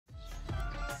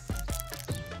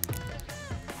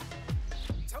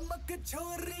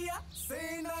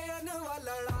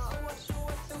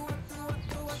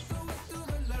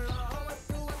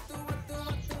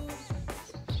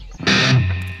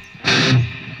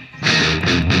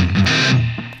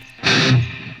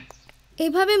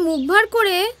এভাবে মুখ ভার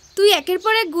করে তুই একের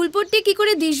পর এক গুলপট্টি কি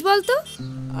করে দিস বলতো?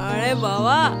 আরে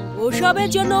বাবা, ওসবের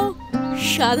জন্য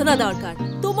সাধনা দরকার।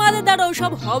 তোমাদের দ্বারা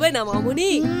ওসব হবে না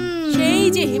মামুনি। সেই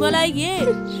যে হিমালয় গিয়ে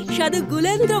সাধু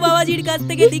গুলেন্দ্র বাবাজির কাছ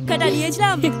থেকে দীক্ষাটা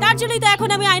নিয়েছিলাম, তার জন্যই তো এখন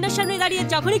আমি আয়নার সামনে দাঁড়িয়ে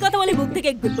যখনই কথা বলি মুখ থেকে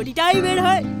গুলপট্টিটাই বের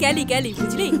হয়। ক্যালি ক্যালি,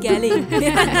 বুঝলি? ক্যালি।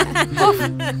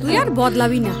 তুই আর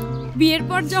বদলাবি না। বিয়ের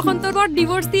পর যখন তোর বর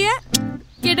ডিভোর্স দিয়ে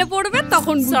কেটে পড়বে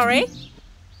তখন সরি,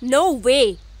 নো ওয়ে।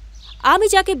 আমি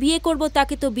যাকে বিয়ে করব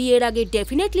তাকে তো বিয়ের আগে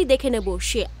ডেফিনেটলি দেখে নেব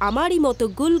সে আমারই মতো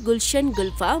গুল গুলশন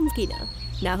গুলফাম কিনা,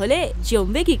 না হলে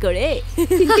জমবে কি করে?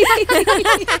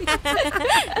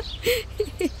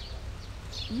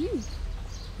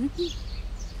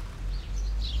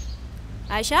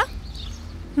 আয়শা,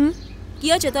 কি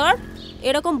হচ্ছে তোর?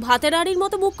 এরকম ভাতের হাঁড়ির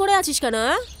মতো মুখ করে আছিস কেন?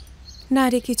 না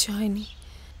রে, কিছু হয়নি।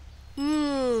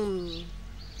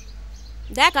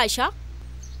 দেখ আয়শা,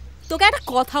 তোকে একটা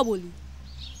কথা বলি।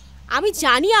 আমি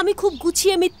জানি আমি খুব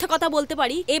গুছিয়ে মিথ্যে কথা বলতে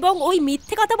পারি, এবং ওই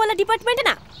মিথ্যে কথা বলা ডিপার্টমেন্টে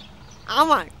না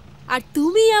আমার। আর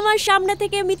তুমি আমার সামনে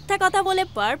থেকে মিথ্যা কথা বলে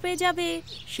পার পেয়ে যাবে,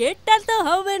 সেটা তো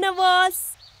হবে না বস।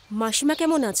 মাসিমা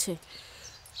কেমন আছে?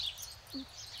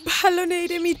 ভালো নেই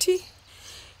রে মিঠি।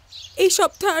 এই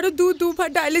সপ্তাহে আরো দুবার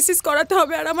ডায়ালিসিস করাতে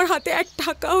হবে, আর আমার হাতে 1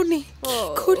 টাকাও নেই।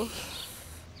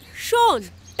 শোন,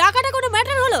 টাকাটা কোনো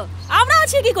ম্যাটার হলো? আমরা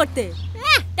আছি কি করতে?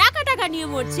 টাকা নিয়ে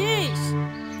মরছিস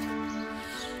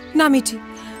না মিঠি,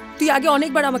 তুই আগে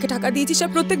অনেকবার আমাকে টাকা দিয়েছিস, আর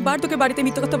প্রত্যেকবার তোকে বাড়িতে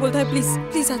মিথ্যে কথা বলতে হয়। প্লিজ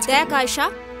প্লিজ আজ দেখ আয়শা,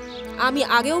 আমি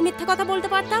আগেও মিথ্যে কথা বলতে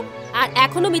পারতাম, আর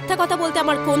এখনো মিথ্যে কথা বলতে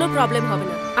আমার কোনো প্রবলেম হবে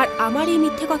না। আর আমার এই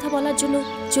মিথ্যে কথা বলার জন্য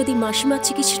যদি মাসিমার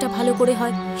চিকিৎসাটা ভালো করে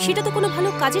হয়, সেটা তো কোনো ভালো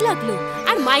কাজে লাগলো।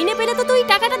 আর মাইনে পেলে তো তুই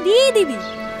টাকাটা দিয়েই দিবি।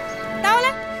 তাহলে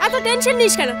এত টেনশন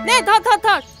নিস কেন? নে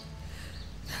ধর।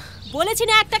 বলেছি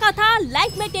না একটা কথা,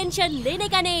 লাইফ মে টেনশন লেনে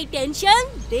কা নেই, টেনশন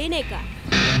দেনে কা।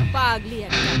 পাগলি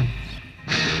একটা।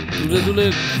 দূরে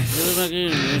খেলে নাকি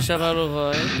নেশা ভালো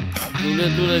হয়,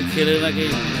 দূরে খেলে নাকি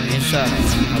নেশা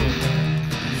ভালো হয়।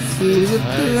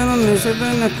 যেন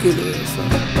নেশাটাই না কেড়ে গেছে।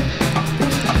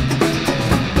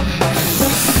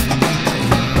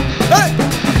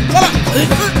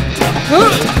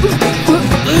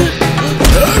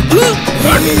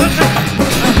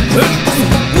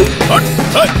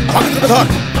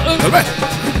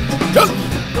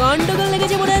 গন্ডগোল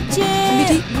লেগেছে মনে হচ্ছে।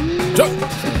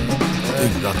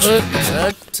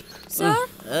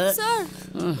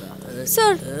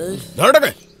 স্যার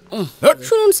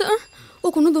শুনুন স্যার, ও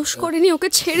কোনো দোষ করেনি, ওকে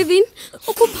ছেড়ে দিন। ও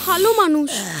খুব ভালো মানুষ।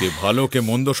 কে ভালো কে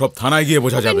মন্দ সব থানায় গিয়ে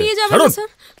বোঝা যাবে। নিয়ে যাবেন না স্যার,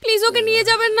 প্লিজ ওকে নিয়ে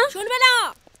যাবেন না। শুনবে না,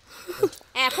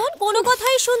 এখন কোনো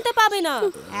কথাই শুনতে পাবে না।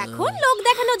 এখন লোক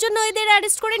দেখানোর জন্য এদের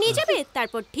অ্যারেস্ট করে নিয়ে যাবে,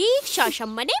 তারপর ঠিক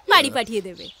সসম্মানে বাড়ি পাঠিয়ে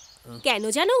দেবে। কেন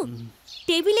জানো?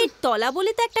 টেবিলের তলা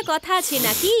বলে তো একটা কথা আছে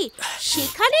নাকি,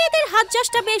 সেখানে এদের হাত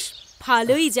চাষটা বেশ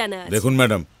ভালোই জানা আছে। দেখুন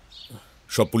ম্যাডাম,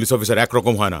 সব পুলিশ অফিসার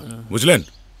একরকম হয় না, বুঝলেন?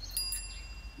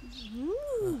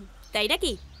 তাই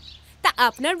নাকি? তা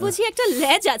আপনার বুঝি একটা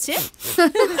লেজ আছে?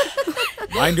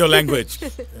 Mind your language.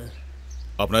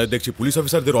 আপনাদের দেখছি পুলিশ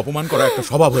অফিসারদের অপমান করা একটা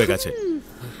স্বভাব হয়ে গেছে।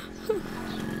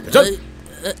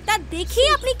 তা দেখি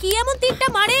আপনি কি এমন তীরটা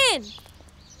মারেন।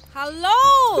 হ্যালো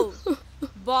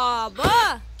বাবা,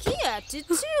 কি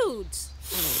অ্যাটিটিউড।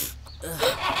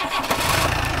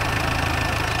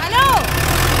 হ্যালো,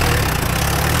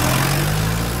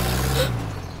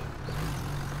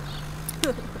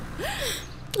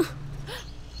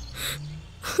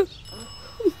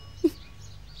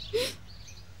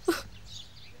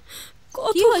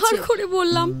 কতবার করে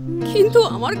বললাম, কিন্তু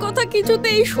আমার কথা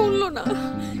কিছুতেই শুনলো না।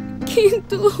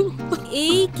 কিন্তু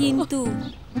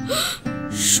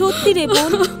সত্যি রে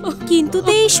বোন,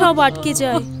 কিন্তুতেই সব আটকে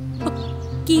যায়।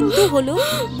 কিন্তু হলো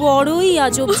বড়ই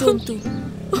আজব জন্তু।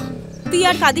 তুই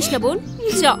আর কাঁদিস না বোন,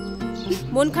 চ,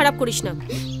 মন খারাপ করিস না।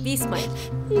 B smile.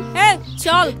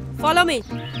 চল, ফলো মি।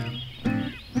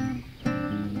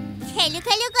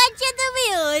 খেলো করছো তুমি?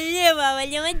 ওরে বাবা,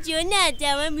 আমার জন্য আছে,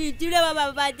 আমার মৃত্যুরা বাবা,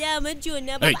 বাবা আমার জন্য।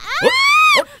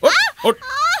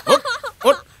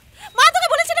 মা তোকে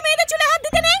বলেছে না মেয়েদের চুলে হাত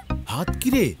দিতে নেই। হাত কি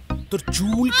রে? তোর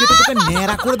চুল কেটে তোকে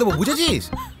ন্যাড়া করে দেবো, বুঝেছিস?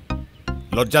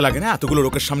 লজ্জা লাগে না এতগুলো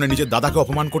লোকের সামনে নিজের দাদাকে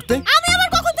অপমান করতে? আমি আবার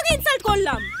কখন তোকে ইনসাল্ট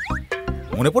করলাম?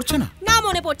 মনে পড়ছে না? না,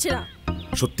 মনে পড়ছে না।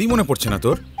 সত্যি মনে পড়ছে না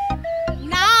তোর?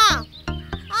 না।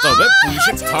 তবে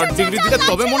পুলিশের 3rd ডিগ্রি দিলে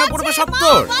তবে মনে পড়বে সব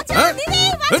তোর। হ্যাঁ,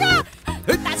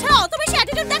 তাছাড়া অত বেশি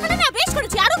অ্যাটিটিউড দেখালে না, বেশ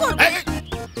করেছি, আরো করব।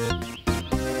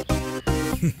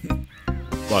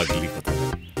 পাগলি কথা।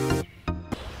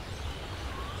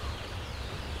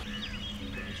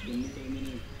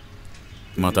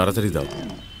 মা তাড়াতাড়ি দাও।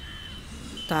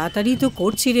 তাড়াতাড়ি তো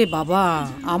করছি রে বাবা,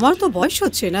 আমার তো বয়স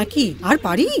হচ্ছে নাকি, আর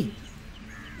পারি?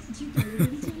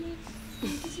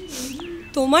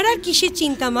 তোমার আর কিসের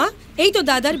চিন্তা মা, এই তো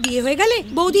দাদার বিয়ে হয়ে গেলে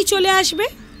বৌদি চলে আসবে,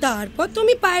 তারপর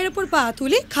তুমি পায়ের ওপর পা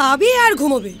তুলে খাবে আর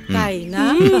ঘুমোবে। তাই না?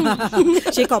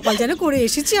 সে কপাল যেন করে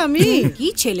এসেছি আমি। কি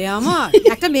ছেলে আমার,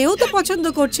 একটা মেয়েও তো পছন্দ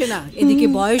করছে না, এদিকে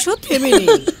বয়সও থেমে নেই।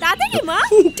 তাড়াতাড়ি মা,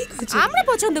 আমরা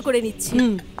পছন্দ করে নিচ্ছি।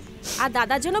 আর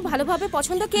দাদার জন্য ভালোভাবে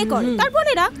পছন্দ কে করে? তার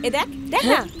বোনেরা। এ দেখ দেখ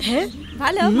না। হ্যাঁ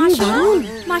ভালো।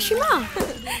 মাসিমা,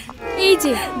 এই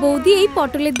যে বৌদি এই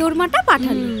পটলের দোরমাটা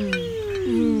পাঠালো।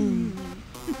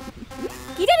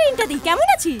 কি রে রিন্টা দি, কেমন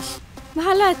আছিস?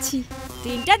 ভালো আছি।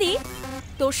 রিন্টা দি,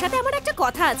 তোর সাথে আমার একটা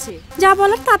কথা আছে। যা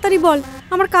বলার তাড়াতাড়ি বল,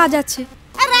 আমার কাজ আছে।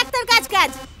 আর রাখ তোর কাজ।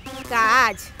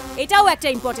 কাজ এটাও একটা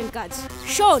ইম্পর্টেন্ট কাজ।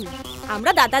 শোন,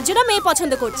 আমরা দাদার জন্য মেয়ে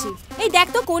পছন্দ করছি। এই দেখ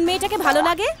তো কোন মেয়েটাকে ভালো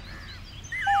লাগে।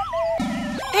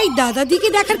 এই দাদা দিকে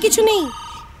দেখার কিছু নেই,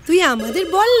 তুই আমাদের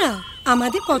বল না,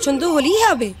 আমাদের পছন্দ হলেই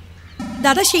হবে।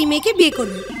 দাদা সেই মেয়েকে বিয়ে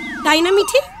করবে, তাই না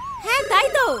মিঠি? হ্যাঁ তাই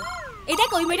তো। এই দেখ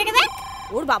ওই মেয়েটাকে দেখ,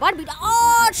 ওর বাবার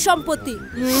বিরাট সম্পত্তি,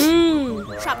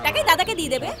 সবটাকেই দাদাকে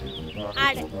দিয়ে দেবে।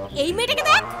 আর এই মেয়েটাকে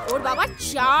দেখ, ওর বাবার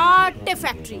 4টে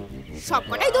ফ্যাক্টরি,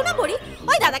 সবকটাই 2 নম্বরই,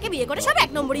 ওই দাদাকে বিয়ে করে সব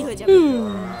 1 নম্বরই হয়ে যাবে।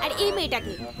 আর এই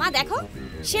মেয়েটাকে মা দেখো,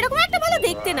 সেরকম একটা ভালো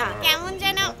দেখতে না, কেমন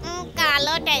যেন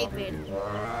কালো টাইপের,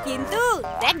 কিন্তু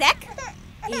দেখ দেখ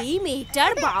এই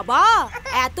মেয়েটার বাবা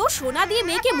এত সোনা দিয়ে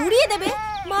মেয়েকে মুড়িয়ে দেবে,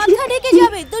 মাথা ঢেকে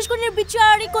যাবে, 10 গুণের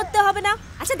বিচারই করতে হবে না।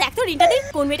 আচ্ছা দেখ তো রিন্টা দি,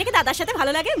 কোন মেয়েটাকে দাদার সাথে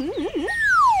ভালো লাগে?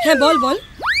 হ্যাঁ বল বল,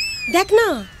 দেখ না।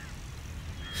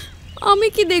 আমি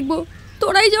কি দেখবো,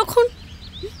 তোরাই যখন।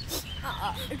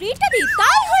 রিন্টা দি,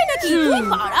 তাই হয় নাকি? তুই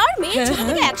পাড়ার মেয়ে, ছোট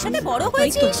থেকে একসাথে বড়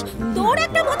হয়েছিস, তোর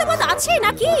একটা মতামত আছে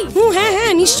নাকি? হ্যাঁ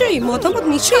হ্যাঁ নিশ্চয়ই, মতামত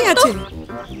নিশ্চয়ই আছে।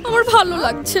 আমার ভালো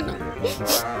লাগছে না।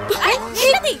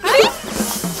 রিন্টা দি,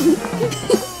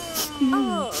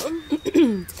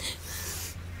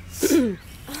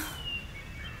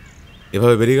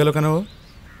 এভাবে বেরিয়ে গেল কেন?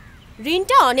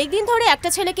 রিন্টা অনেকদিন ধরে একটা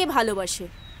ছেলেকে ভালোবাসে,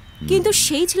 কিন্তু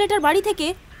সেই ছেলেটার বাড়ি থেকে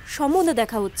সম্বন্ধ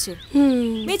দেখা হচ্ছে।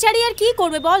 বেচারি আর কি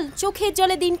করবে বল, চোখের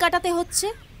জলে দিন কাটাতে হচ্ছে,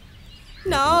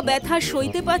 না ব্যথা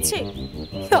সইতে পারছে,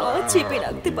 না চেপে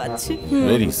রাখতে পারছে।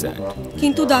 Very sad.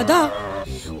 কিন্তু দাদা,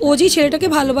 ও যে ছেলেটাকে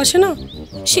ভালোবাসে না,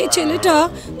 সে ছেলেটা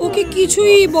ওকে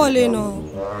কিছুই বলে না।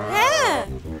 হ্যাঁ,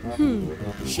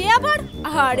 সে আবার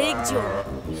আরেকজন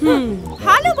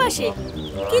ভালোবাসে,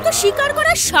 কিন্তু স্বীকার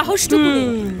করার সাহসটুকু নেই।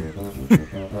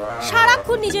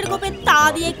 সারাক্ষণ নিজের গোপে তা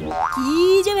দিয়ে কি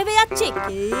যে ভেবে যাচ্ছে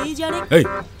কে জানে। এই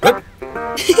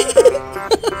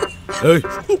এই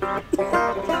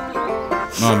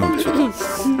মামা,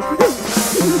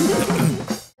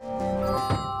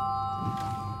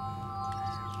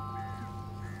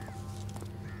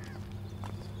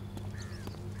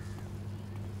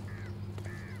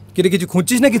 কিরে কিছু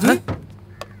খুঁজছিস নাকি তুই?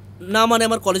 না মানে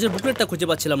আমার কলেজের বুকলেটটা খুঁজে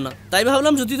পাচ্ছিলাম না, তাই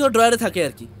ভাবলাম যদি তোর ড্রয়ারে থাকে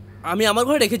আর কি। আমি আমার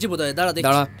ঘরে রেখেছি বোধহয়, দাঁড়া দেখি।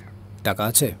 দাঁড়া, টাকা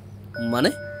আছে? মানে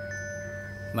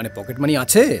মানে পকেট মানি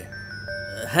আছে?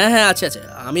 হ্যাঁ হ্যাঁ আছে আছে,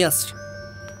 আমি আসছি।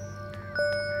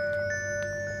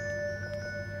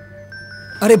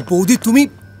 আরে বৌদি, তুমি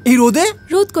এই রোদে?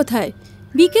 রোদ কোথায়,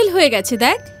 বিকেল হয়ে গেছে,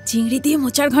 দেখ চিংড়ি দিয়ে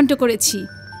মোচার ঘন্ট করেছি,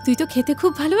 তুই তো খেতে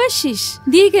খুব ভালোবাসিস,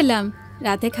 দিয়ে গেলাম,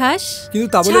 রাতে খাস। কিন্তু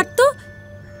তা বলে ছাড় তো,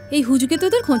 এই হুজুকে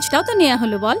তোদের খোঁজটাও তো নেওয়া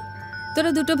হলো, বল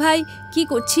তোরা দুটো ভাই কি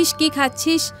করছিস, কি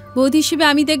খাচ্ছিস, বৌদি হিসেবে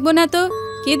আমি দেখবো না তো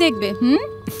কে দেখবে?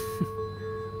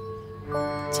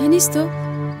 জানিস তো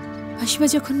মাসিমা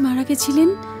যখন মারা গেছিলেন,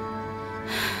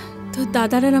 তো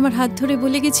দাদারা আমার হাত ধরে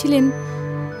বলে গেছিলেন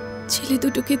ছেলে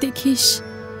দুটোকে দেখিস।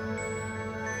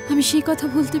 আমি সেই কথা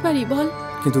বলতে পারি বল?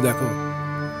 কিন্তু দেখো,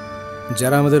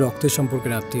 যারা আমাদের রক্তের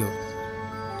সম্পর্কের আত্মীয়,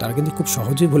 তারা কিন্তু খুব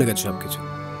সহজেই ভুলে গেছে সবকিছু,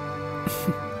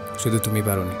 শুধু তুমি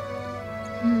পারোনি।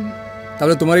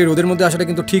 তাহলে তোমার এই রোদের মধ্যে আসাটা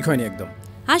কিন্তু ঠিক হয়নি একদম।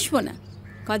 আসবো না,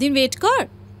 কদিন ওয়েট কর,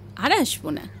 আর আসবো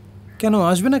না। কেন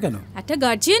আসবে না কেন? একটা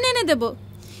গার্জিয়ান এনে দেবো,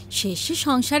 শেষে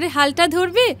সংসারের হালটা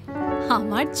ধরবে,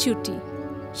 আমার ছুটি,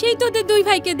 সেই তোদের 2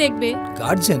 ভাইকে দেখবে।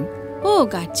 গার্জিয়ান? ও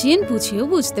গার্জিয়ান বুঝেও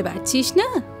বুঝতে পারছিস না?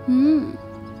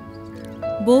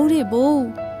 বউ রে বউ,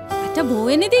 একটা বউ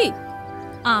এনে দি,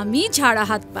 আমি ঝাড়া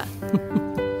হাত পা।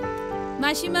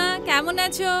 মাসিমা কেমন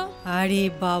আছো? আরে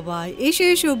বাবা, এসো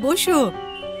এসো বসো।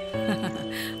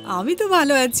 আমি তো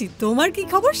ভালো আছি, তোমার কি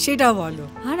খবর সেটা বলো।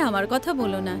 আর আমার কথা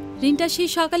বলো না, রিন্টা সেই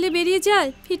সকালে বেরিয়ে যায়,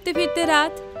 ফিরতে ফিরতে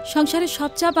রাত, সংসারের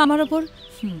সব চাপ আমার ওপর।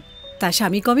 তার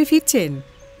স্বামী কবে ফিরছেন?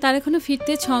 তার এখনো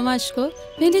ফিরতে 6 মাস গো,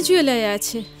 ভেনেজুয়েলায়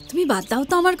আছে। তুমি বাদ দাও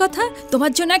তো আমার কথা,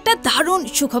 তোমার জন্য একটা দারুণ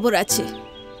সুখবর আছে।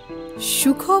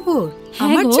 সুখবর? হ্যাঁ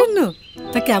আমার গো। জন্য?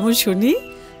 তা কেমন শুনি?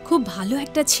 খুব ভালো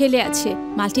একটা ছেলে আছে,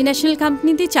 মাল্টিন্যাশনাল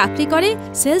কোম্পানিতে চাকরি করে,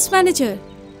 সেলস ম্যানেজার,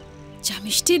 যা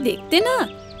মিষ্টি দেখতে না,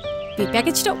 পে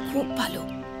প্যাকেজটাও খুব ভালো।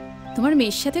 তোমার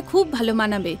মেয়ের সাথে খুব ভালো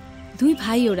মানাবে। 2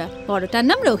 ভাই ওরা, বড়টার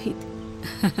নাম রোহিত।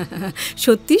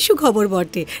 সত্যি সুখবর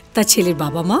বটে। তা ছেলের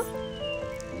বাবা মা?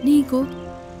 নেই গো,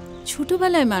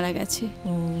 ছোটবেলায় মারা গেছে।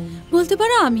 বলতে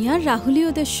পারো আমি আর রাহুলই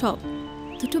ওদের সব।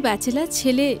 2 ব্যাচেলার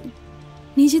ছেলে,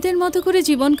 নিজেদের মতো করে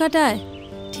জীবন কাটায়।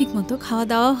 ঠিক মতো খাওয়া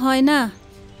দাওয়া হয় না।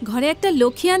 ঘরে একটা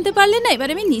লক্ষ্মী আনতে পারলে না এবার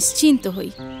আমি নিশ্চিন্ত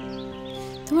হই।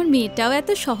 তোমার মেয়েটাও এত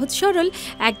সহজ সরল,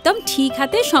 একদম ঠিক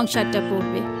হাতে সংসারটা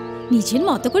করবে, নিজের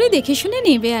মতো করে দেখে শুনে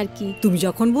নেবে আর কি। তুমি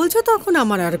যখন বলছো তখন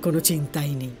আমার আর কোনো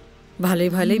চিন্তাই নেই। ভালোই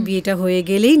ভালোই বিয়েটা হয়ে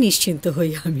গেলেই নিশ্চিন্ত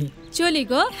হই আমি। চলি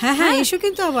গো। হ্যাঁ হ্যাঁ, এসো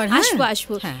কিন্তু আবার। আসবো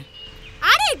আসবো। হ্যাঁ।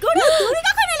 আরে গুরু, তুই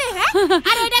কখন এলে? হ্যাঁ,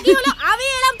 আরে এটা কি হলো? আমি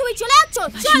এলাম, তুমি চলে যাচ্ছ?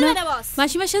 চল না বস।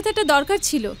 মাসিমার সাথে একটা দরকার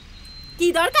ছিল। কি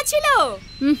দরকার ছিল?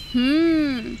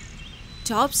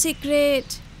 টপ সিক্রেট,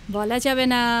 বলা যাবে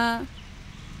না।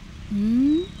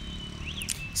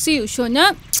 সিউ সোনা,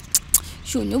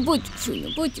 শুনো বুঝু, শুনো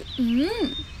বুঝু।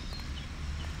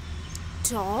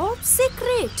 Top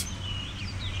secret?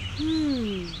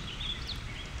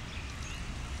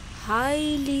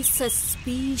 Highly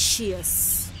suspicious.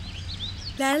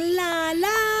 লা লা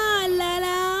লা লা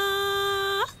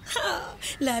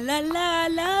লা লা লা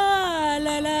লা লা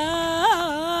লা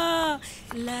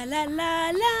লা লা লা লা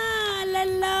লা লা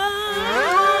লা।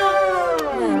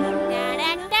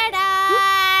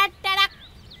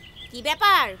 কি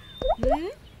ব্যাপার?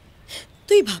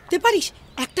 তুই ভাবতে পারিস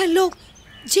একটা লোক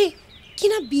যে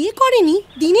কিনা বিয়ে করেনি,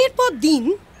 দিনের পর দিন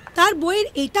তার বইয়ের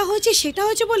এটা হয়েছে সেটা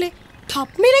হয়েছে বলে ঠপ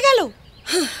মেরে গেল।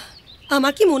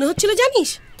 আমার কি মনে হচ্ছিল জানিস?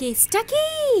 কেসটা কি?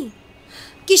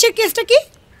 কিসের কেসটা কি?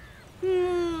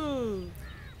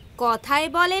 কথায়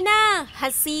বলে না,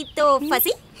 হাসি তো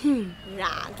ফাসি।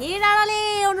 রাগের আড়ালে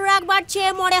অনুরাগ বাড়ছে,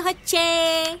 মনে হচ্ছে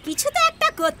কিছু তো একটা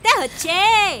করতে হচ্ছে।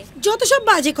 যত সব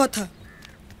বাজে কথা।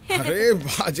 আরে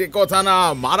বাজে কথা না,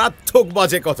 মারাত্মক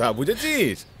বাজে কথা,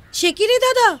 বুঝেছিস? সে কি রে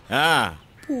দাদা? হ্যাঁ।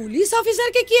 পুলিশ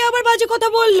অফিসারকে কি আবার বাজে কথা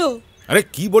বললো? আরে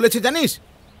কি বলেছে জানিস?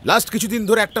 লাস্ট কিছুদিন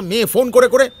ধরে একটা মেয়ে ফোন করে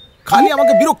করে খালি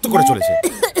আমাকে বিরক্ত করে চলেছে।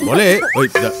 বলে ওই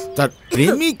তার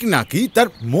প্রেমিক নাকি তার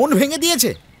মন ভেঙে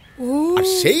দিয়েছে, আর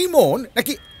সেই মন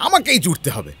নাকি আমাকেই জুড়তে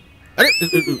হবে। আরে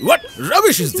হোয়াট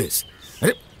রাবিশ ইজ দিস?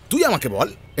 আরে তুই আমাকে বল,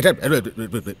 এটা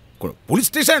পুলিশ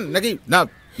স্টেশন নাকি না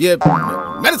ইয়ে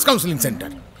ম্যারেজ কাউন্সিলিং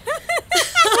সেন্টার?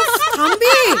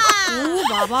 থামবি? ও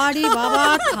বাবা রে বাবা,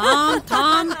 থাম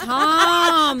থাম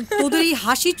থাম। তোদের এই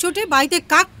হাসির চোটে বাড়িতে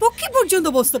কাক পক্ষী পর্যন্ত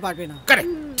বসতে পারবে না।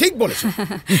 কারেক্ট, ঠিক বলেছ।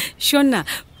 শোন না,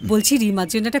 বলছি রিমার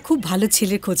জন্য একটা খুব ভালো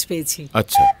ছেলের খোঁজ পেয়েছি।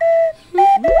 আচ্ছা।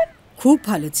 খুব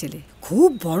ভালো ছেলে, খুব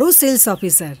বড় সেলস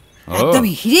অফিসার, একদম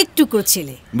হীরের টুকরো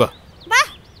ছেলে। বাহ বাহ,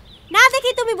 না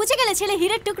দেখি তুমি বুঝে গেলে ছেলে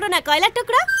হীরের টুকরো না কয়লার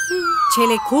টুকরো।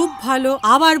 ছেলে খুব ভালো,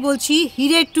 আবার বলছি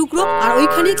হীরের টুকরো, আর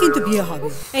ওইখানেই কিন্তু বিয়ে হবে।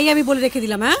 এই আমি বলে রেখে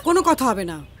দিলাম, হ্যাঁ? কোনো কথা হবে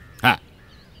না। হ্যাঁ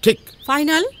ঠিক,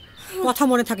 ফাইনাল কথা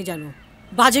মনে থাকে জানো,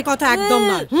 বাজে কথা একদম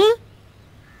না।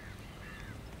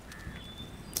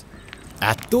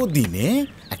 এত দিনে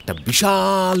একটা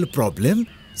বিশাল প্রবলেম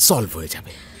সলভ হয়ে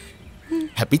যাবে।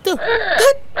 হ্যাপি তো?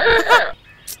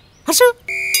 হাসো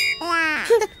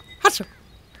হাসো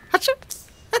হাসো।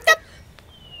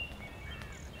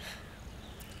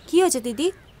 কি হয়েছে দিদি?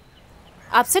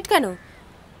 আপসেট কেন?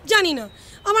 জানি না,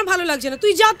 আমার ভালো লাগছে না,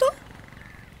 তুই যা তো।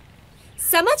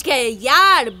 समझ गए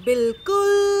यार,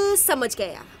 बिल्कुल समझ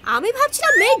गया। আমি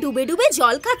ভাবছিলাম মেয়ে ডুবে ডুবে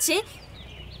জল খাচ্ছে,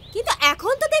 কিন্তু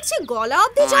এখন তো দেখছি গলা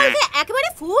অবধি জল খেয়ে একেবারে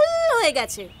ফুল হয়ে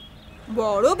গেছে।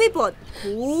 বড় বিপদ,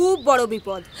 খুব বড়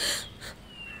বিপদ।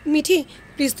 মিঠি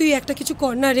প্লিজ তুই একটা কিছু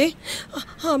কর না রে।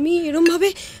 আমি এরমভাবে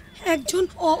একজন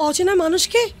অচেনা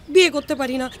মানুষকে বিয়ে করতে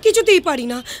পারি না, কিছুতেই পারি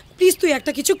না। প্লিজ তুই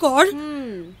একটা কিছু কর।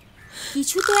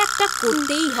 কিছু তো একটা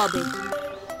করতেই হবে।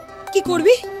 কি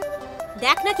করবি?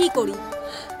 দেখ না কি করি।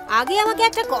 আগে আমাকে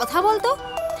একটা কথা বলতো,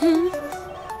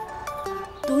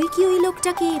 তুই কি ওই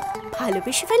লোকটাকে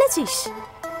ভালোবেসে ফেলেছিস?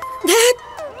 দেখ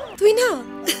তুই না।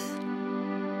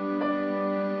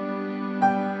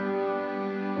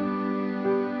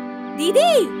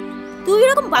 দিদি, তুই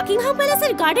এরকম বাকিংহাম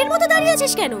প্যালেসের গার্ডের মতো দাঁড়িয়ে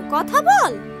আছিস কেন? কথা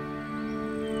বল।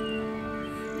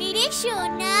 মেরে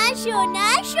সোনা সোনা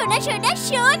সোনা সোনা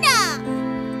সোনা।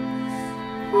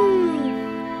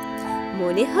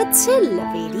 মনে হচ্ছে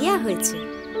লাভেরিয়া হয়েছে।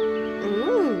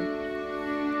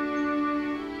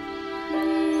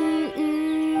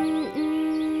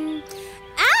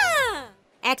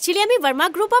 অ্যাকচুয়ালি আমি ভার্মা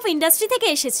গ্রুপ অফ ইন্ডাস্ট্রি থেকে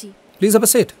এসেছি। Please have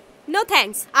a seat. No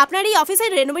thanks. আপনার এই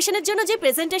অফিসের রেনোভেশনের জন্য যে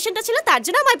প্রেজেন্টেশনটা ছিল তার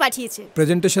জন্য আমায় পাঠিয়েছে।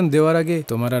 প্রেজেন্টেশন দেওয়ার আগে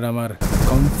তোমার আর আমার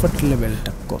কমফর্ট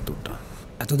লেভেলটা কতটা?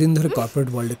 এতদিন ধরে কর্পোরেট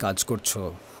ওয়ার্ল্ডে কাজ করছো,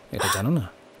 এটা জানো না?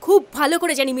 খুব ভালো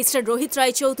করে জানি মিস্টার রোহিত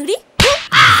রায় চৌধুরী।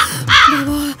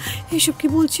 বাবা, এসব কি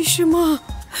বলছিস রে মা?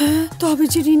 হ্যাঁ, তবে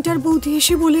যে রিন্টার বৌদি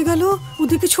এসে বলে গেল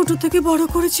ওদেরকে ছোট থেকে বড়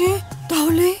করেছে,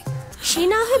 তাহলে? সে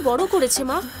না হয় বড় করেছে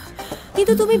মা,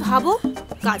 কিন্তু তুমি ভাবো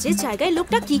কাজের জায়গায়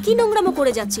লোকটা কি কি নোংরামো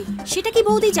করে যাচ্ছে সেটা কি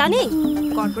বৌদি জানে?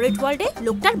 কর্পোরেট ওয়ার্ল্ডে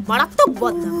লোকটার মারাত্মক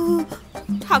বদনাম।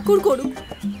 ঠাকুর করুক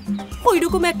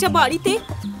ওইরকম একটা বাড়িতে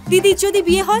দিদির যদি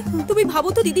বিয়ে হয়, তুমি ভাবো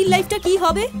তো দিদির লাইফটা কি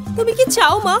হবে? তুমি কি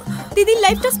চাও মা দিদির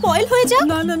লাইফটা স্পয়েল হয়ে যাক?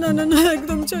 না না না না না,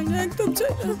 একদম চাই না, একদম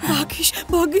চাই না।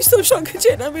 ভাগ্যিস তোর সঙ্গে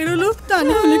চেনা বেরোলো, তা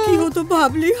না হলে কি হতো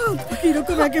ভাবলি?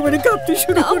 কিরকম একেবারে কাঁপতে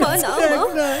শুরু করেছে।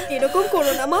 এরকম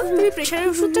করো না মা, তুমি প্রেশারের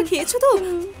ওষুধটা খেয়েছো তো?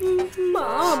 মা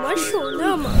আমার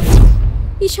সোনা মা।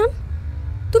 ঈশান,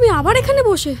 তুমি আবার এখানে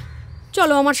বসে?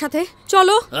 চলো আমার সাথে,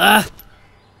 চলো।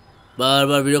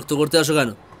 বারবার বিরক্ত করতে আসো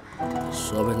কেন?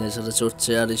 সবে নেশাটা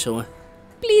চড়ছে আর এই সময়।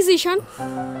 প্লিজ ঈশান,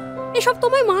 এসব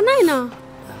তোমায় মানায় না।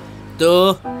 তো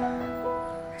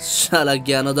শালা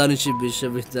জ্ঞানদানিশী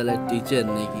বিশ্ববিদ্যালয়ের টিচার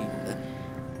নাকি?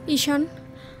 ঈশান,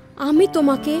 আমি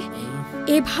তোমাকে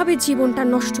এভাবে জীবনটা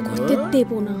নষ্ট করতে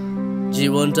দেব না।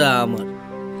 জীবনটা আমার,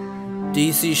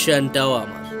 ডিসিশনটাও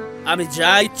আমার। আমি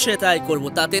যা ইচ্ছে তাই করব,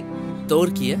 তাতে তোর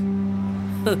কি?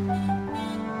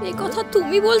 এই কথা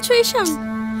তুমি বলছো ঈশান?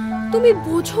 তুমি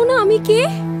বোঝো না আমি কে?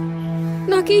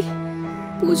 নাকি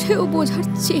বুঝেও বোঝার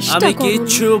চেষ্টা করো? আমি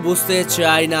কিচ্ছু বুঝতে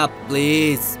চাই না,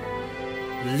 please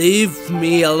leave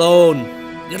me alone.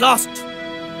 Get lost.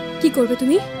 কি করবে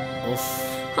তুমি?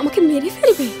 আমাকে মেরে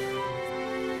ফেলবে?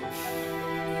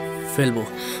 ফেলবো।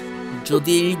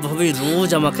 যদি এইভাবে রোজ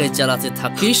আমাকে চালাতে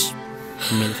থাকিস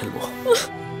মেরে ফেলবো।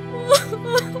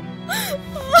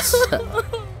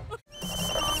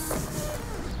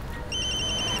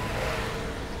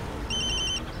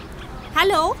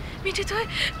 হ্যালো মিঠি, তুই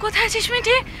কোথায় আছিস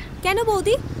মিঠি? কেন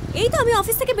বৌদি? এই তো আমি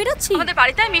অফিস থেকে বেরোচ্ছি। আমাদের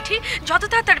বাড়িতে মিঠি, যত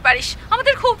তাড়াতাড়ি পারিস,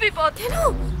 আমাদের খুব বিপদ। কেন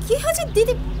কি হয়েছে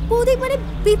দিদি? বৌদি মানে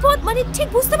বিপদ মানে ঠিক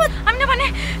বুঝতে পার। আমি না মানে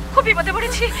খুব বিপদে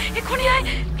পড়েছি, এক্ষুনি আয়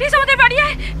প্লিজ, আমাদের বাড়ি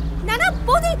আয়। না না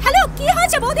বৌদি, হ্যালো কি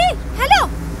হয়েছে বৌদি? হ্যালো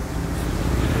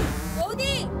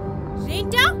বৌদি,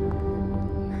 রিন্টা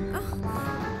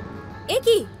এ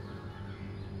কি?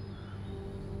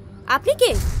 আপনি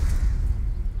কে?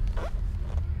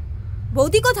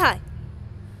 বৌদি কোথায়?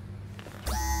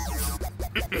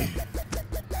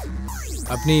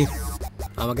 আপনি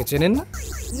আমাকে চেনেন না?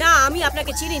 না, আমি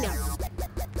আপনাকে চিনি না।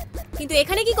 কিন্তু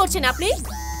এখানে কি করছেন আপনি?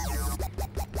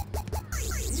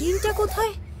 রিন্টা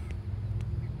কোথায়?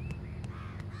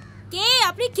 কে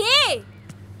আপনি? কে?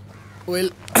 ওয়েল,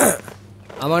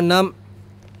 আমার নাম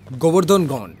গোবর্ধন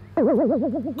গণ।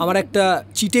 আমার একটা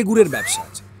চিটে গুড়ের ব্যবসা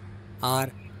আছে আর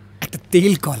একটা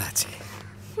তেল কল আছে।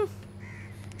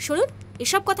 শুনুন,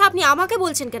 এসব কথা আপনি আমাকে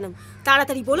বলছেন কেন?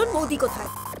 তাড়াতাড়ি বলুন বৌদি কোথায়?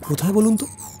 কোথায় বলুন তো?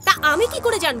 তা আমি কি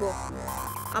করে জানবো?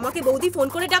 আমাকে বৌদি ফোন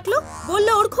করে ডাকলো,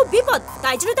 বললো ওর খুব বিপদ,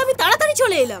 তাই জন্য তো আমি তাড়াতাড়ি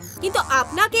চলে এলাম। কিন্তু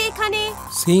আপনাকে এখানে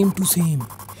সেম টু সেম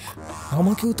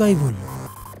আমাকেও তাই বললো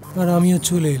আর আমিও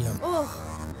চলে এলাম। ও,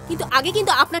 কিন্তু আগে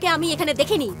কিন্তু আপনাকে আমি এখানে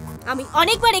দেখিনি। আমি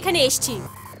অনেকবার এখানে এসেছি।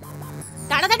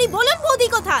 তাড়াতাড়ি বলুন বৌদি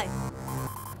কোথায়?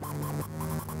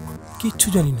 কিচ্ছু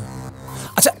জানি না।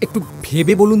 আচ্ছা একটু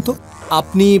ভেবে বলুন তো,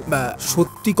 আপনি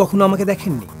সত্যি কখনো আমাকে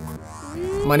দেখেননি?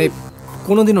 মানে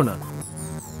কোনোদিনও না?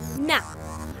 না,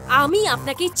 আমি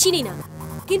আপনাকে চিনি না,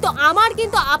 কিন্তু আমার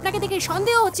কিন্তু আপনাকে দেখে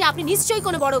সন্দেহ হচ্ছে আপনি নিশ্চয়ই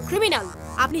কোনো বড় ক্রিমিনাল।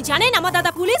 আপনি জানেন আমার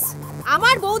দাদা পুলিশ।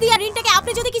 আমার বৌদি আর রিন্টাকে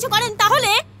আপনি যদি কিছু করেন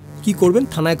তাহলে কি করবেন?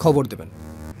 থানায় খবর দেবেন,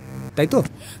 তাই তো?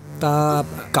 তা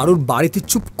কারোর বাড়িতে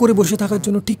চুপ করে বসে থাকার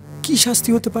জন্য ঠিক কি শাস্তি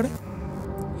হতে পারে?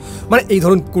 মানে এই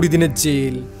ধরুন 20 দিনের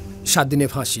জেল, 7 দিনে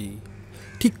ফাঁসি,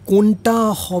 ঠিক কোনটা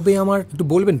হবে আমার একটু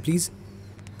বলবেন প্লিজ?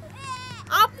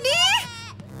 আপনি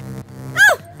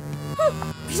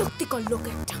বিরক্তিকর লোক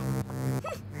একটা।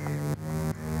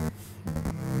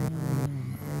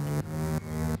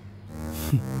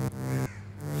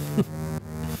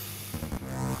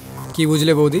 কি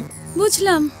বুঝলে বৌদি?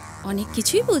 বুঝলাম, অনেক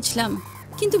কিছুই বুঝলাম,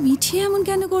 কিন্তু মিঠি এমন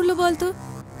কেন করলো বলতো?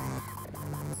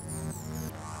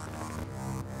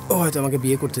 ও হয়তো আমাকে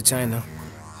বিয়ে করতে চায় না।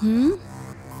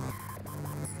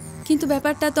 কিন্তু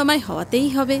ব্যাপারটা তো আমায় হওয়াতেই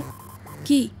হবে,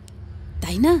 কি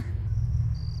তাই না?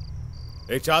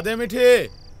 এই চা দে মিঠি।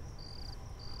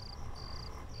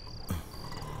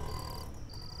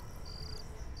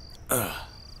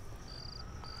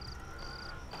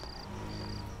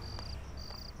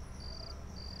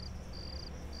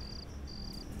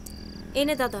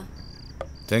 এনে দাদা।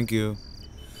 Thank you.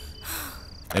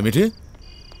 এই মিঠি,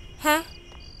 হ্যাঁ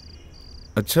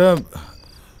আচ্ছা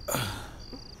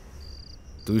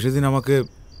তুই সেদিন আমাকে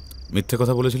মিথ্যে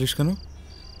কথা বলেছিলিস কেন?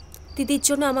 দিদির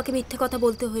জন্য আমাকে মিথ্যে কথা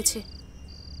বলতে হয়েছে।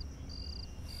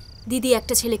 দিদি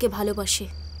একটা ছেলেকে ভালোবাসে।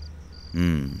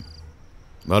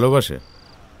 ভালোবাসে?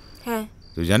 হ্যাঁ।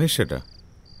 তুই জানিস সেটা?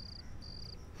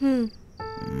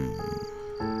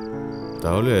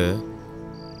 তাহলে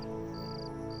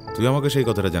তুই আমাকে সেই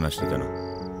কথাটা জানাসনি কেন?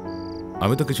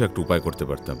 আমি তো কিছু একটা উপায় করতে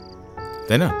পারতাম,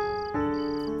 তাই না?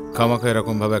 খামাখা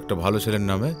এরকম ভাবে একটা ভালো ছেলের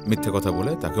নামে মিথ্যে কথা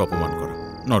বলে তাকে অপমান করা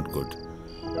নট গুড।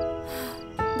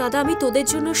 দাদা, আমি তোদের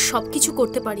জন্য সবকিছু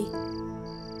করতে পারি,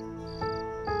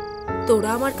 তোরা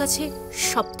আমার কাছে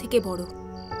সব থেকে বড়।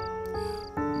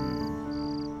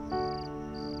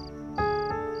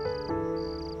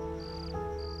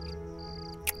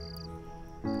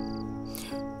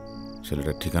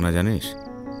 ছেলেটার ঠিকানা জানিস?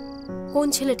 কোন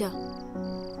ছেলেটা?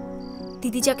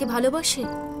 দিদি যাকে ভালোবাসে?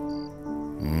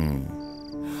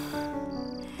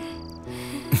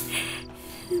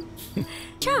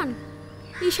 ঈশান,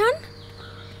 ঈশান,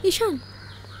 ঈশান,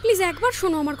 প্লিজ একবার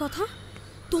শোনো আমার কথা।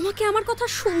 তোমাকে আমার কথা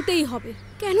শুনতেই হবে।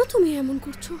 কেন তুমি এমন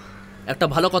করছো? একটা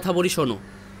ভালো কথা বলি শোনো,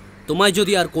 তোমায়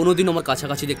যদি আর কোনোদিন আমার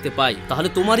কাছাকাছি দেখতে পাই তাহলে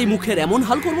তোমারই মুখের এমন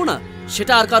হাল করবো না,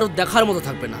 সেটা আর কারোর দেখার মতো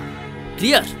থাকবে না।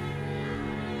 ক্লিয়ার?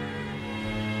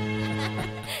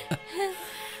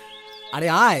 আরে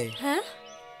আয়। হ্যাঁ,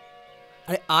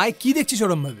 আরে আয়, কি দেখছিস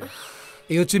ওরম ভাবে?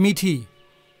 এই হচ্ছে মিঠি,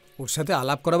 ওর সাথে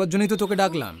আলাপ করাবার জন্যই তো তোকে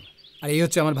ডাকলাম। আর এই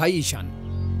হচ্ছে আমার ভাই ঈশান।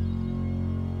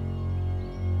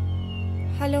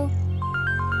 হ্যালো।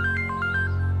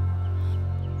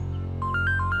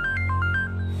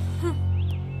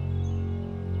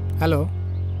 হ্যালো,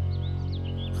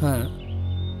 হ্যাঁ,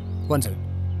 1 সেকেন্ড।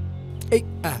 এই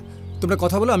তোমরা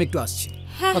কথা বলো, আমি একটু আসছি।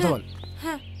 কথা বল।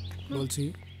 হ্যাঁ বলছি।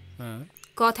 হ্যাঁ,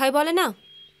 কথাই বলে না,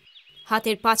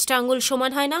 হাতের 5টা আঙ্গুল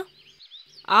সমান হয় না।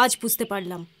 আজ বুঝতে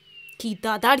পারলাম কি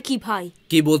দাদার কি ভাই।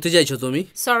 কি বলতে চাইছো তুমি?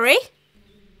 সরি,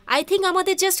 আই থিঙ্ক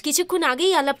আমাদের জাস্ট কিছুক্ষণ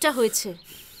আগেই আলাপটা হয়েছে,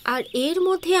 আর এর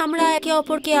মধ্যে আমরা একে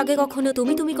অপরকে আগে কখনো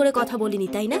তুমি তুমি করে কথা বলিনি,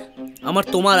 তাই না? আমার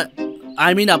তোমার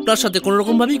আপনার সাথে কোনো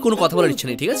রকম ভাবেই কোনো কথা বলার ইচ্ছে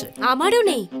নেই, ঠিক আছে? আমারও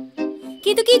নেই,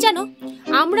 কিন্তু কি জানো,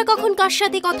 আমরা কখন কার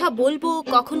সাথে কথা বলবো,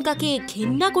 কখন কাকে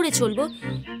ঘৃণা করে চলবো,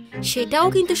 সেটাও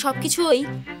কিন্তু সবকিছু ওই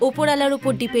ওপরওয়ালার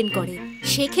উপর ডিপেন্ড করে।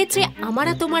 সেক্ষেত্রে আমার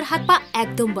আর তোমার হাত পা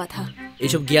একদম বাঁধা।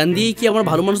 এইসব জ্ঞান দিয়েই কি আমার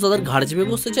ভালো মানুষ দাদার ঘাড়ে চেপে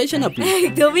বসতে চাইছেন আপনি?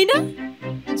 একদমই না।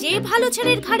 যে ভালো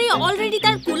ছেলের ঘাড়ে অলরেডি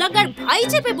তার কুলাগার ভাই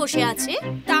চেপে বসে আছে,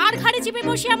 তার ঘাড়ে চেপে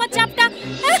বসে আমার চাপটা।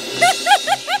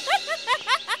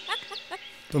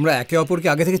 তোমরা একে অপরকে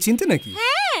আগে থেকে চিনতে নাকি?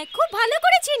 হ্যাঁ, খুব ভালো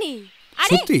করে চিনি।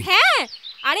 আরে হ্যাঁ,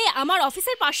 আরে আমার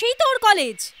অফিসের পাশেই তো ওর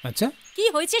কলেজ। আচ্ছা, কি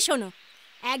হয়েছে শোনো,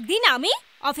 একদিন আমি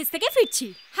অফিস থেকে ফিরছি,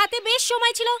 হাতে বেশ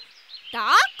সময় ছিল, তা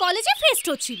কলেজে ফেস্ট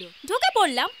হচ্ছিল, ঢুকে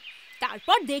পড়লাম।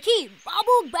 তারপর দেখি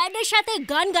বাবু ব্যান্ডের সাথে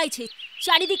গান গাইছে,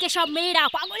 চারিদিকে সব মেয়েরা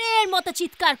পাগলের মতো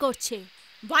চিৎকার করছে।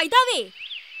 বাই দ্য ওয়ে,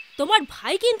 তোমার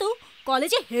ভাই কিন্তু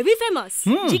কলেজে হেভি ফেমাস।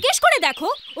 জিজ্ঞেস করে দেখো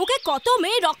ওকে কত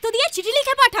মেয়ে রক্ত দিয়ে চিঠি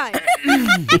লিখে পাঠায়।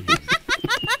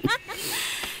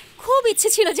 খুব ইচ্ছে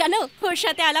ছিল জানো ওর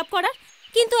সাথে আলাপ করার,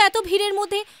 কিন্তু এত ভিড়ের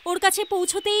মধ্যে ওর কাছে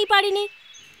পৌঁছতেই পারিনি।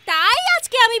 তাই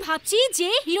আজকে আমি ভাবছি যে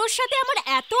হিরোর সাথে আমার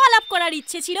এত আলাপ করার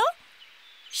ইচ্ছে ছিল,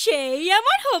 সেই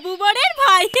আমার হবু বরের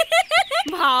ভাই।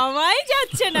 ভাবাই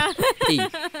যাচ্ছে না।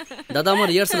 দাদা, আমার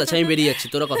রিহার্সাল আছে, আমি বেরিয়ে যাচ্ছি,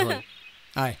 তোরা কথা বল।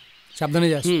 আয়, সাবধানে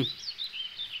যাস।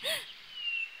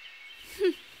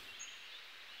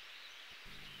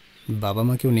 বাবা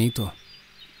মা কেউ নেই তো,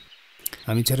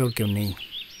 আমি ছাড়া ওর কেউ নেই।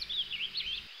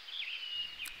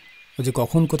 ও যে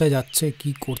কখন কোথায় যাচ্ছে, কি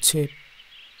করছে,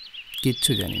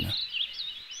 কিচ্ছু জানি না।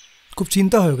 খুব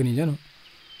চিন্তা হয় ওকে নিয়ে, জানো।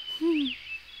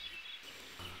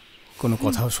 কোনো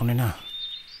কথাও শোনে না।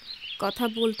 কথা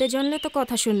বলতে জানলে তো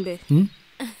কথা শুনবে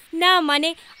না, মানে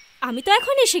আমি তো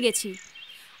এখন এসে গেছি,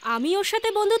 আমি ওর সাথে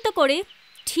বন্ধুত্ব করে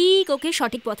ঠিক ওকে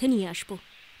সঠিক পথে নিয়ে আসবো।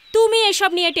 তুমি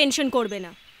এসব নিয়ে টেনশন করবে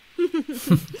না।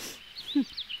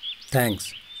 থ্যাঙ্কস।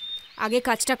 আগে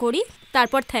কাজটা করি,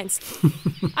 তারপর থ্যাঙ্কস।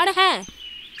 আর হ্যাঁ,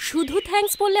 শুধু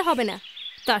থ্যাঙ্কস বললে হবে না,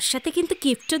 তার সাথে কিন্তু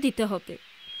গিফটও দিতে হবে।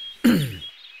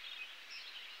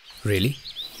 রিয়েলি?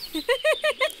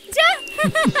 যা।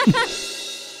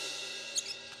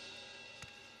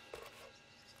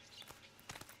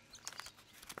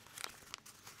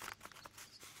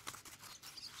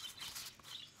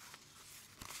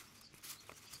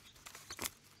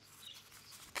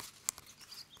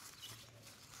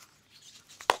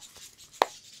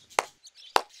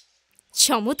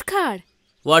 চমৎকার।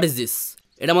 What is this?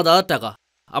 এটা আমার দাদার টাকা,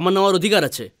 আমার নেওয়ার অধিকার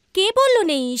আছে। কে বললো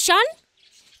নেই ঈশান?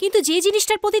 কিন্তু যে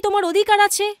জিনিসটার প্রতি তোমার অধিকার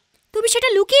আছে, তুমি সেটা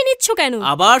লুকিয়ে নিচ্ছ কেন?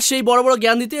 আবার সেই বড় বড়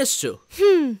জ্ঞান দিতে এসছো?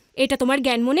 এটা তোমার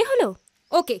জ্ঞান মনে হলো?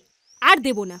 ওকে, আর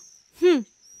দেব না।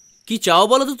 কি চাও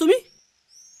বলো তো তুমি?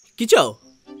 কি চাও?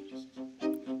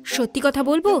 সত্যি কথা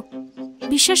বলবো,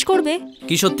 বিশ্বাস করবে?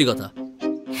 কি সত্যি কথা?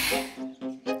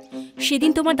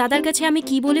 সেদিন তোমার দাদার কাছে আমি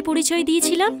কি বলে পরিচয়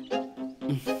দিয়েছিলাম?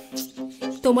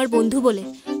 তোমার বন্ধু বলে।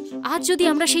 আজ যদি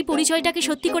আমরা সেই পরিচয়টাকে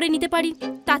সত্যি করে নিতে পারি,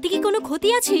 তাতে কি কোনো ক্ষতি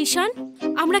আছে ঈশান?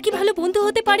 আমরা কি ভালো বন্ধু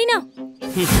হতে পারি না?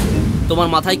 তোমার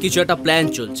মাথায় কিছু একটা প্ল্যান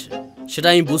চলছে, সেটা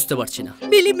আমি বুঝতে পারছি না।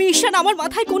 বিলিভ মি ঈশান, আমার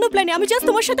মাথায় কোনো প্ল্যান নেই। আমি জাস্ট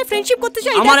তোমার সাথে ফ্রেন্ডশিপ করতে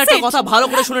চাই। আমার একটা কথা ভালো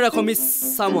করে শুনে রাখো মিস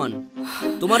সামওয়ান,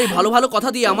 তোমার এই ভালো ভালো কথা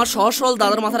দিয়ে আমার সহজ সরল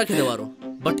দাদার মাথাটা খেতে পারো,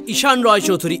 but Ishan Roy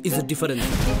Chowdhury is a different.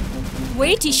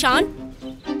 Wait ঈশান,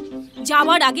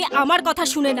 যাওয়ার আগে আমার কথা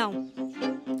শুনে নাও।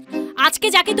 আজকে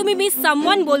যাকে তুমি মিস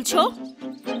সামওয়ান বলছো,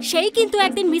 সেই কিন্তু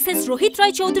একদিন মিসেস রোহিত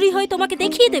রয় চৌধুরী হয়ে তোমাকে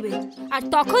দেখিয়ে দেবে। আর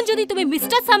তখন যদি তুমি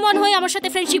মিস্টার সামওয়ান হয়ে আমার সাথে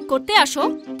ফ্রেন্ডশিপ করতে আসো,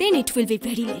 দেন it will be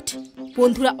very late.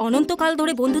 বন্ধুরা অনন্তকাল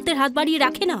ধরে বন্ধুত্বের হাত বাড়িয়ে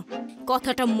রাখে না,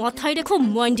 কথাটা মাথায় রেখো,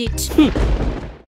 মাইন্ড ইট।